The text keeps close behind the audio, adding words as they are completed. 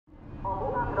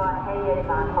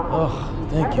Oh,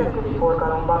 thank you. Nemzetközi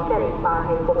forgalomban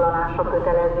kerékpárhelyfoglalásra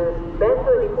kötelező,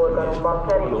 belföldi forgalomban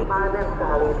kerékpár nem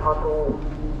szállítható.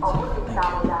 A buszok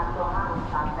támadása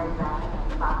 340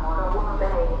 számmal volna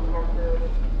behelyezhető.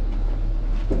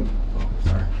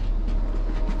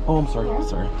 Oh, I'm sorry.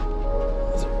 Sorry.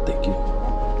 Thank you.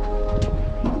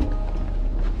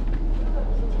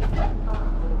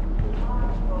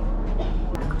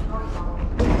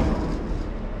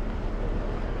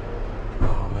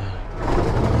 Oh man.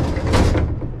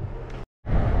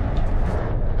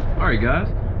 All right, guys,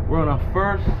 we're on our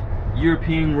first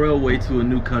European railway to a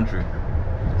new country,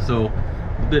 so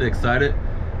a bit excited.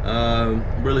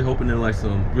 Really hoping there are like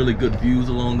some really good views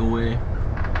along the way.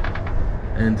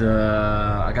 And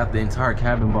I got the entire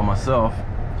cabin by myself.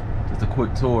 Just a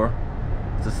quick tour.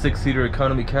 It's a 6-seater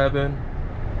economy cabin.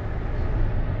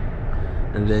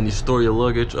 And then you store your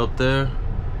luggage up there.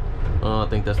 I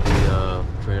think that's the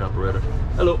train operator.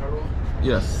 Hello.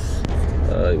 Yes.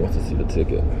 He wants to see the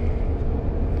ticket.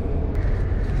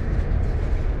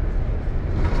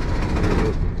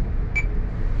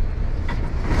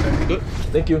 Good.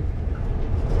 Thank you.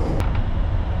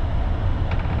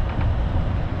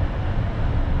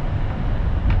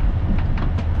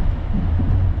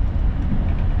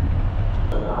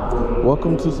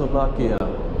 Welcome to Slovakia.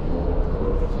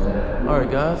 All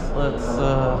right, guys, let's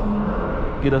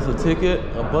get us a ticket,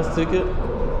 a bus ticket,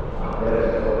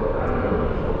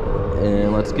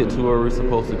 and let's get to where we're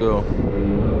supposed to go.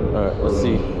 All right, let's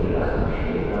see.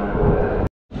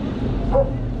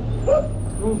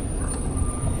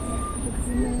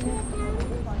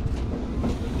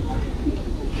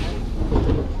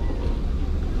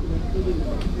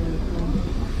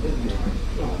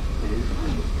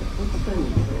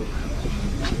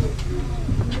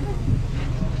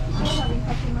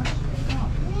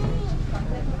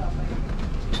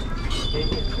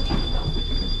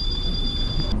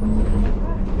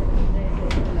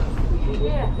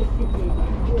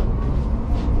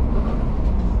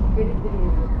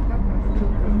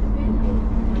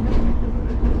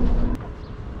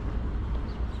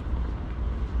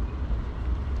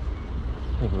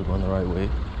 I think we're going the right way.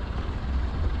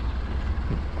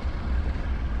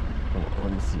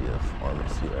 Let me see a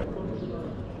pharmacy.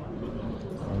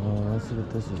 Let's see if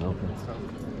this is open.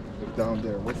 Down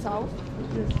there. What's South?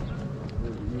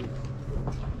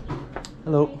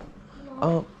 Hello.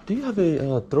 Do you have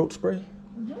a throat spray?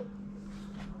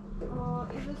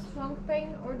 Is it strong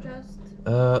pain or just?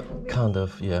 Kind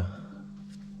of, yeah.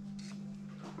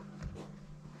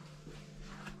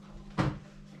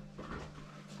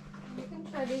 You can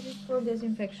try this is for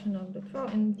disinfection of the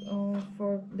throat and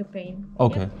for the pain.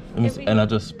 Okay. Yeah. And I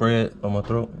just spray it on my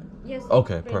throat? Yes.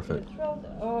 Okay, spray perfect. To the throat,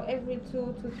 or every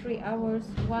 2 to 3 hours,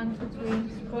 1 to 3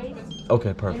 sprays.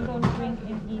 Okay, perfect. And don't drink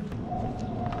and eat.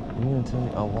 You didn't tell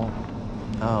me I walked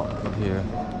out of here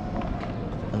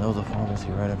and there was a pharmacy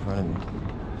right in front of me.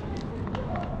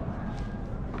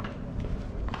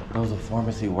 There was a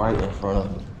pharmacy right in front of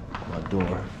my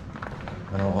door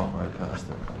and I walked right past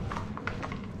it.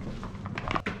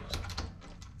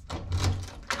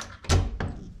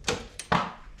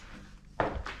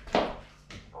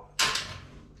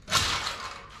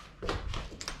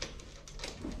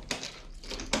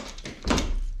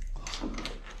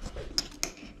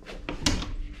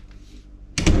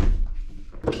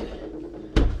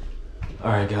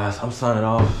 Alright guys, I'm signing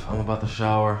off. I'm about to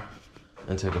shower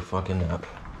and take a fucking nap.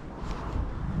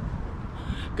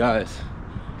 Guys,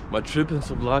 my trip in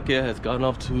Slovakia has gotten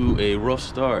off to a rough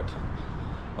start.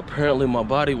 Apparently my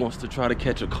body wants to try to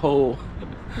catch a cold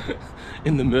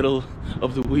in the middle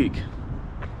of the week.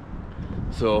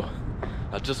 So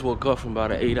I just woke up from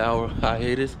about an 8-hour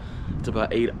hiatus. It's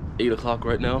about 8 o'clock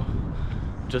right now.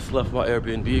 Just left my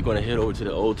Airbnb, gonna head over to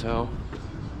the old town.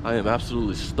 I am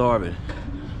absolutely starving.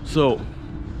 So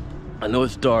I know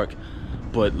it's dark,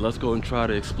 but let's go and try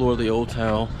to explore the old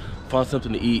town, find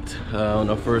something to eat on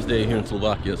our first day here in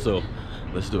Slovakia. So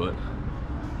let's do it.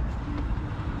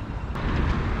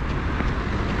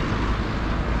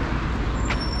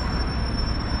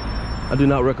 I do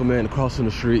not recommend crossing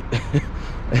the street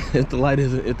if the light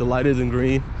isn't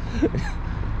green.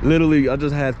 Literally, I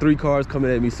just had 3 cars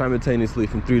coming at me simultaneously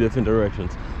from 3 different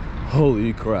directions.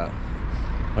 Holy crap.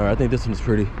 All right, I think this one's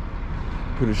pretty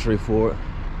straightforward.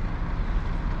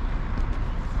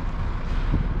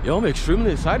 Yo, I'm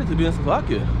extremely excited to be in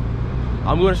Slovakia.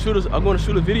 I'm going to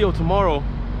shoot a video tomorrow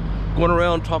going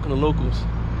around talking to locals.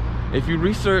 If you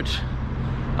research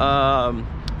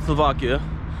Slovakia,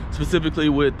 specifically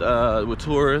with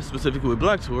tourists, specifically with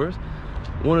black tourists,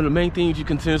 one of the main things you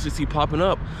continuously see popping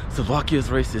up: Slovakia is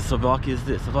racist, Slovakia is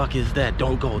this, Slovakia is that,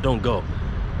 don't go, don't go.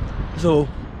 So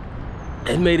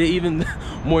it made it even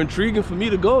more intriguing for me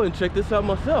to go and check this out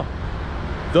myself.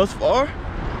 Thus far,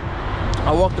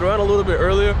 I walked around a little bit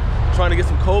earlier trying to get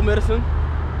some cold medicine.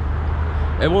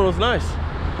 Everyone was nice.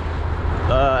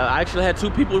 I actually had 2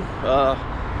 people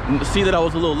see that I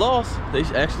was a little lost. They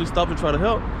actually stopped and tried to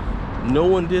help. No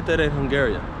one did that in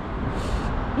Hungary.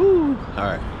 Woo. All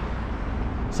right,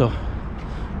 so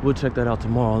we'll check that out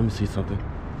tomorrow. Let me see something.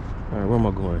 All right, where am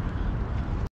I going?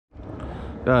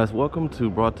 Guys, welcome to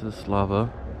Bratislava,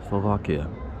 Slovakia.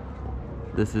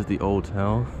 This is the old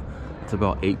town. It's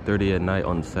about 8:30 at night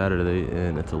on Saturday,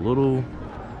 and it's a little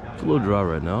dry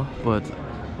right now, but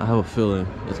I have a feeling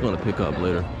it's gonna pick up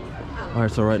later. All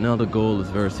right, so right now the goal is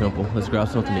very simple. Let's grab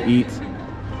something to eat.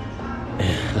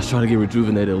 And let's try to get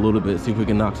rejuvenated a little bit, see if we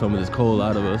can knock some of this cold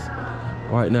out of us.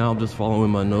 Right now, I'm just following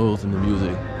my nose and the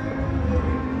music.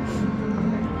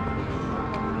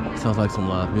 Sounds like some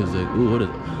live music. Ooh, what is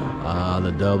it? Ah,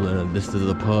 the Dublin. This is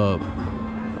the pub.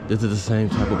 This is the same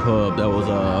type of pub that was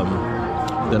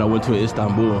that I went to in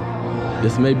Istanbul.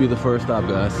 This may be the first stop,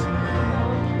 guys.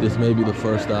 This may be the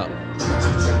first stop.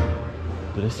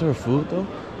 Do they serve food though?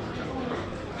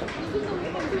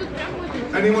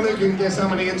 Anyone who can guess how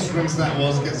many instruments that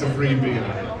was gets a free beer.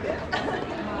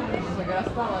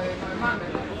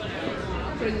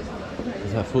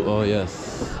 Is that food? Oh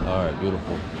yes. All right,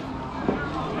 beautiful.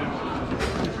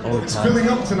 Oh, It's filling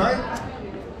up tonight.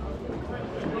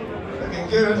 Looking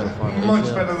good. Much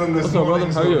better than this What's up, brother?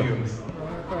 morning's How are you? audience.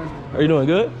 Are you doing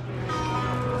good?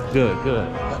 Good, good.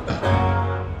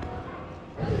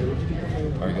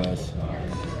 All right, guys.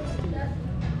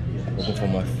 Looking for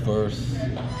my first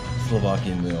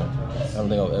Slovakian meal. I don't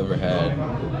think I've ever had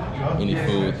any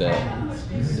food that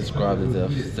described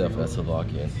itself as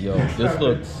Slovakian. Yo, this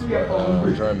looks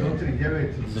German.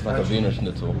 This is like a Wiener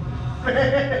Schnitzel.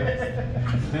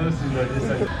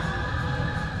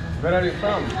 Where are you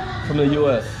from? From the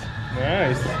US.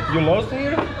 Nice. You lost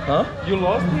here? Huh? You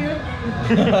lost here?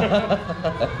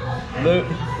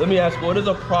 Let me ask, what is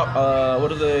a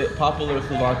popular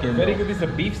Slovakian Very meal? good is a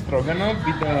beef stroganoff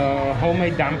with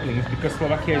homemade dumplings, because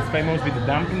Slovakia is famous with the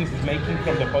dumplings it's making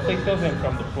from the potatoes and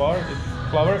from the flour. The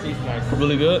flour is nice.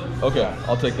 Really good? Okay,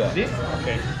 I'll take that. This?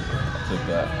 Okay. I'll take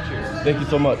that. Cheers. Thank you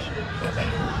so much.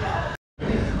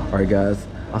 Alright guys,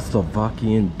 a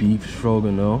Slovakian beef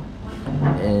stroganoff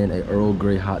and an Earl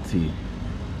Grey hot tea.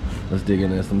 Let's dig in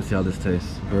this. Let me see how this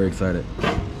tastes. Very excited.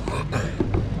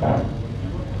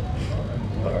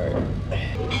 Alright.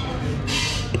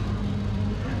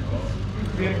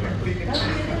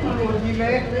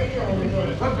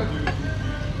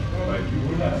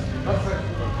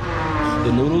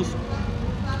 The noodles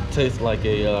taste like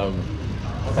a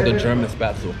German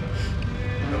spatzel.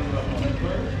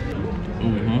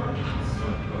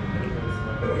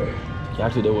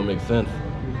 Actually, that would make sense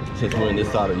since we're in this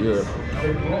side of Europe,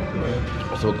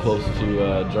 so close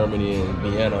to Germany and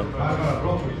Vienna.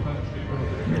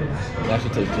 It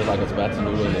actually tastes just like a spatzel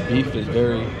noodle, and the beef is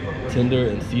very tender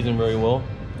and seasoned very well.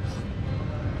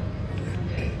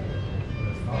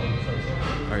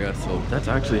 Alright guys, so that's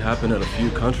actually happened at a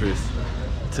few countries.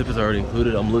 Tip is already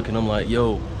included. I'm looking, I'm like,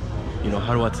 yo, you know,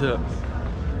 how do I tip?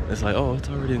 It's like, oh, it's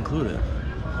already included.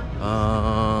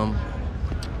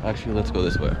 Actually, let's go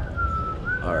this way.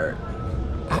 All right.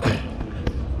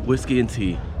 Whiskey and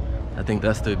tea. I think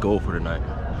that's the goal for tonight.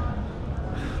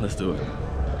 Let's do it.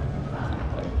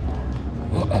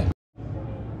 All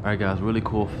right, guys, really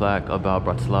cool fact about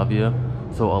Bratislava.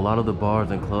 So a lot of the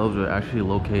bars and clubs are actually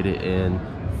located in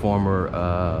former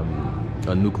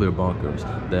nuclear bunkers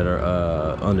that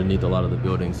are underneath a lot of the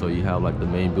buildings. So you have like the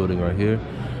main building right here,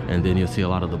 and then you'll see a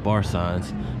lot of the bar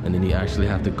signs, and then you actually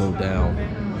have to go down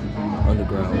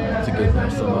underground to get there.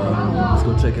 So let's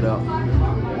go check it out.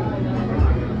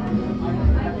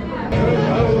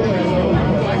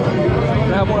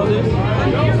 Can I have one of these?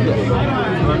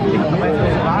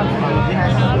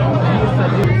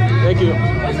 Thank you.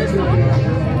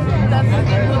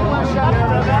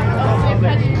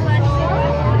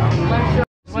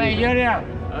 Wait, you're there.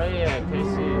 Oh yeah,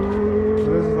 Casey. So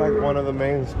this is like one of the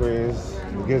main screens.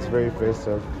 It gets very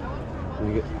festive.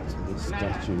 You get these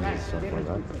statues and stuff like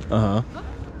that.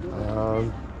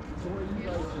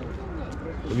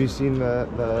 Have you seen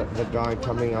the guy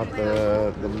coming up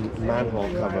the manhole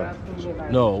cover?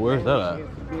 No, where's that at?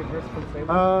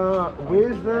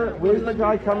 Where's the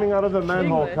guy coming out of the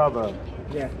manhole cover?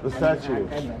 Yeah. The statue.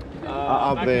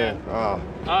 Up there. Oh.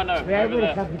 Oh no. Is that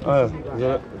it? Oh,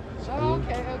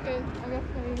 okay.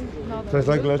 No, So it's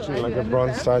like literally like a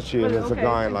bronze statue, and there's a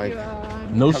guy like.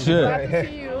 No shit.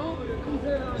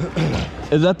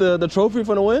 Is that the trophy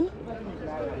for the win?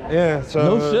 Yeah,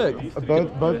 so No shit.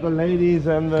 both the ladies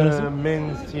and the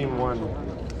men's team won.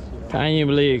 Kan je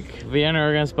believe Vienna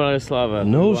against Bratislava?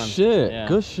 No We won. shit. Yeah.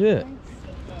 Good shit.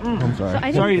 I'm sorry.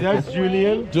 I Sorry, think that's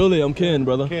Julian. Julie, I'm Ken,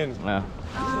 brother. Ken. Yeah.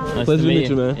 Nice Pleasure to meet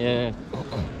you, man. Yeah.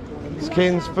 It's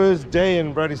Ken's first day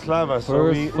in Bratislava, so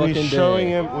First we're fucking showing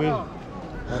day. him.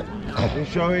 We're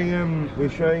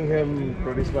showing him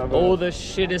Bratislava. All the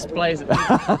shittest places.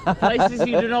 Places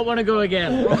you do not want to go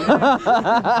again.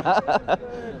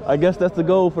 I guess that's the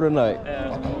goal for the night.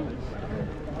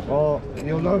 Well,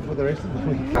 you'll know for the rest of the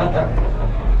week.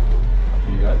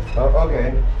 Oh,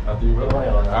 okay. After you, brother. All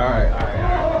right.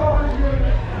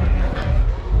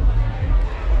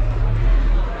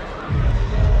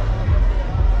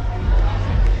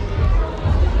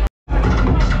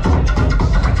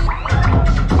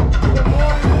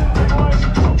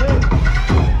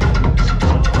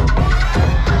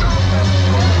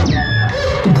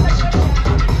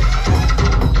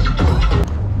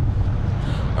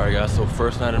 Alright guys, so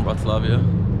first night in Bratislava,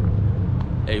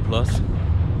 A+.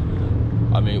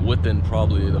 I mean, within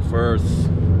probably the first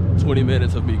 20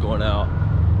 minutes of me going out,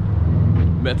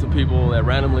 met some people that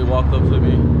randomly walked up to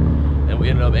me, and we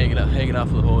ended up hanging out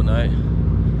for the whole night.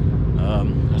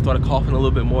 I started coughing a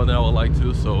little bit more than I would like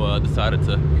to, so decided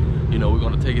to, you know, we're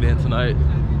gonna take it in tonight,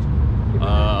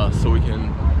 so we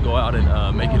can go out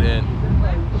and make it in.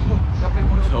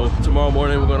 So tomorrow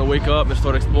morning we're gonna wake up and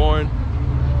start exploring.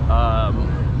 I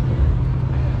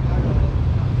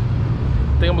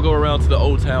think I'm gonna go around to the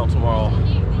old town tomorrow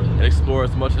and explore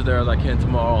as much as there as I can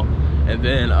tomorrow, and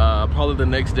then probably the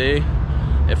next day,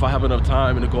 if I have enough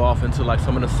time, to go off into like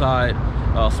some of the side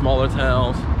smaller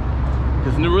towns,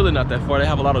 because they're really not that far. They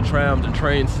have a lot of trams and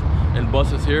trains and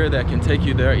buses here that can take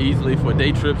you there easily for a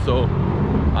day trip, so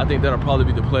I think that'll probably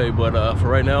be the play. But for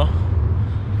right now,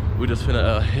 we're just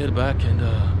finna head back, and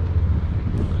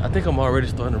I think I'm already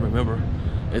starting to remember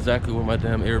exactly where my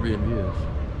damn Airbnb is.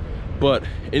 But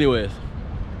anyways,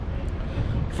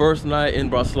 first night in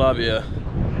Bratislava,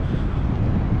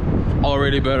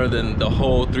 already better than the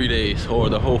whole 3 days or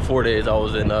the whole 4 days I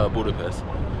was in Budapest.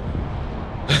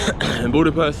 In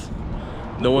Budapest,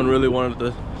 no one really wanted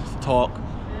to talk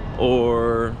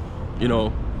or, you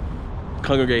know,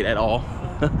 congregate at all.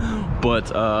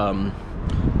 But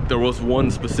there was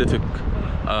one specific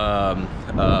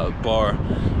bar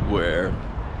where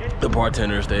the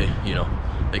bartenders, they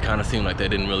kind of seemed like they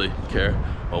didn't really care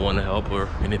or want to help or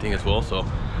anything as well. So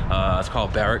it's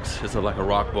called Barracks. It's like a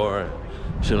rock bar and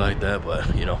shit like that.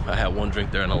 But you know, I had one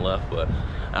drink there and I left. But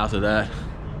after that,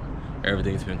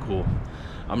 everything's been cool.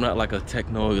 I'm not like a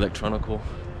techno electronical,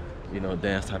 you know,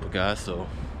 dance type of guy, so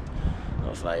I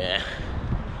was like, eh.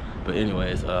 But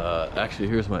anyways, actually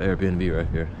here's my Airbnb right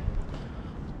here.